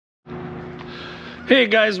Hey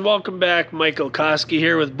guys, welcome back. Michael Koski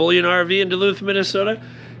here with Bullion RV in Duluth, Minnesota.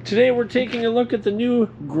 Today we're taking a look at the new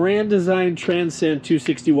Grand Design Transcend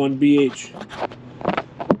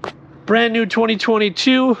 261BH. Brand new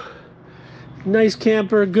 2022. Nice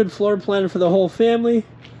camper, good floor plan for the whole family.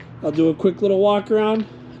 I'll do a quick little walk around.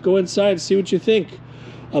 Go inside, see what you think.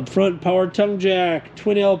 Up front, power tongue jack,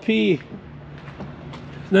 twin LP.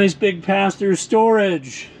 Nice big pass-through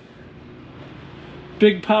storage.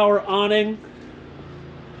 Big power awning.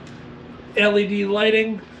 LED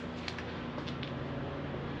lighting,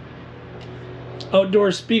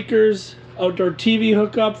 outdoor speakers, outdoor TV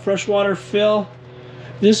hookup, freshwater fill.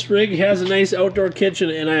 This rig has a nice outdoor kitchen,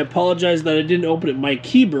 and I apologize that I didn't open it. My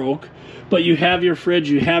key broke, but you have your fridge,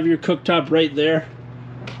 you have your cooktop right there.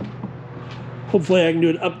 Hopefully I can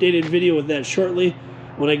do an updated video with that shortly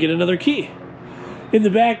when I get another key. In the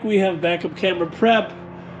back we have backup camera prep,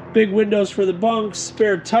 big windows for the bunks,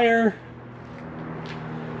 spare tire.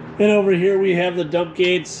 And over here we have the dump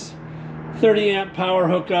gates, 30 amp power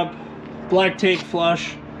hookup, black tank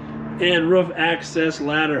flush, and roof access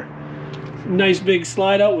ladder. Nice big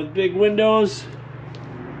slide out with big windows.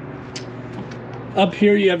 Up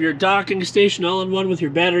here you have your docking station all in one with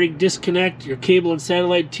your battery disconnect, your cable and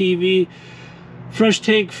satellite TV, fresh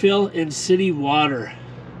tank fill, and city water.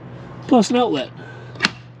 Plus an outlet.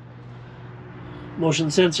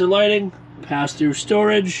 Motion sensor lighting, pass-through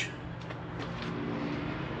storage.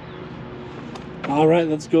 Alright,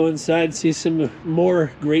 let's go inside and see some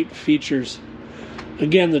more great features.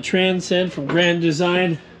 Again, the Transcend from Grand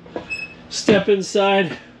Design. Step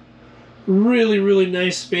inside. Really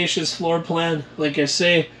nice spacious floor plan. Like I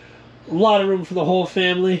say, a lot of room for the whole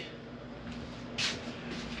family.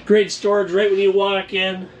 Great storage right when you walk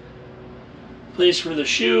in. Place for the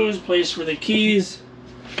shoes, place for the keys.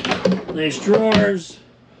 Nice drawers.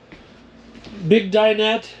 Big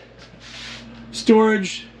dinette.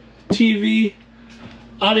 Storage, TV.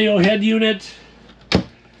 Audio head unit.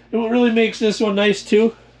 And what really makes this one nice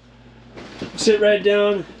too, sit right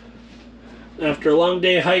down after a long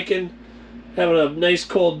day hiking, having a nice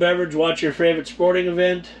cold beverage, watch your favorite sporting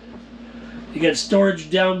event. You got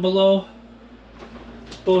storage down below,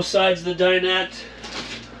 both sides of the dinette.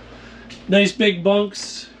 Nice big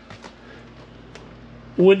bunks,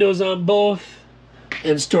 windows on both,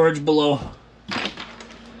 and storage below.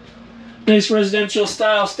 Nice residential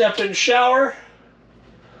style step-in shower.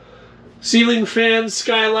 Ceiling fan,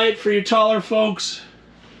 skylight for you taller folks.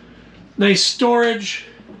 Nice storage.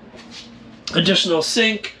 Additional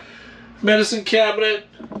sink, medicine cabinet,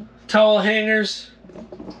 towel hangers.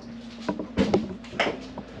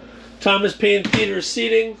 Thomas Paine Theater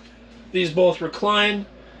seating. These both recline.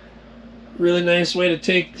 Really nice way to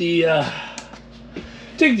take the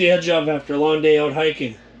edge off after a long day out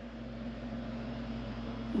hiking.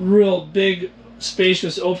 Real big,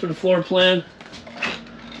 spacious, open floor plan.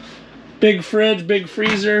 Big fridge, big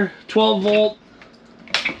freezer, 12 volt.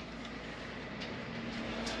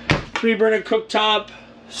 3-burner cooktop,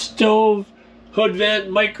 stove, hood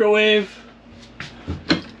vent, microwave.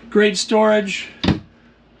 Great storage.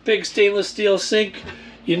 Big stainless steel sink.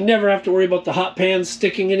 You never have to worry about the hot pans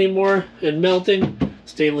sticking anymore and melting.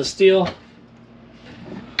 Stainless steel.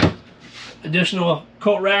 Additional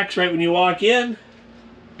coat racks right when you walk in.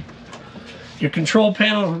 Your control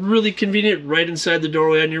panel, really convenient, right inside the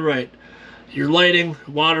doorway on your right. Your lighting,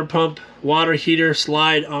 water pump, water heater,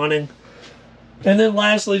 slide, awning. And then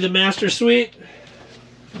lastly, the master suite.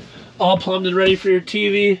 All plumbed and ready for your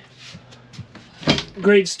TV.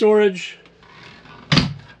 Great storage.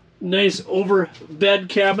 Nice over bed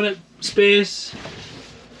cabinet space.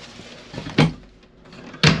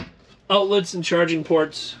 Outlets and charging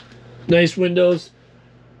ports. Nice windows.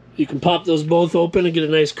 You can pop those both open and get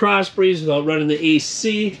a nice cross breeze without running the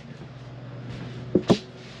AC.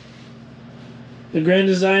 The Grand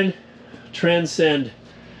Design Transcend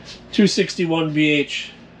 261BH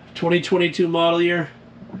 2022 model year.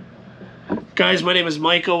 Guys, my name is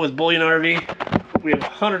Michael with Bullion RV. We have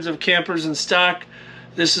hundreds of campers in stock.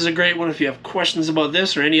 This is a great one. If you have questions about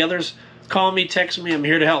this or any others, call me, text me. I'm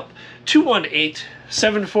here to help.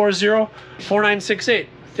 218-740-4968.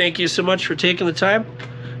 Thank you so much for taking the time.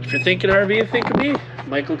 If you're thinking RV, think of me.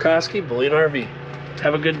 Michael Koski, Bullion RV.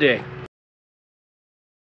 Have a good day.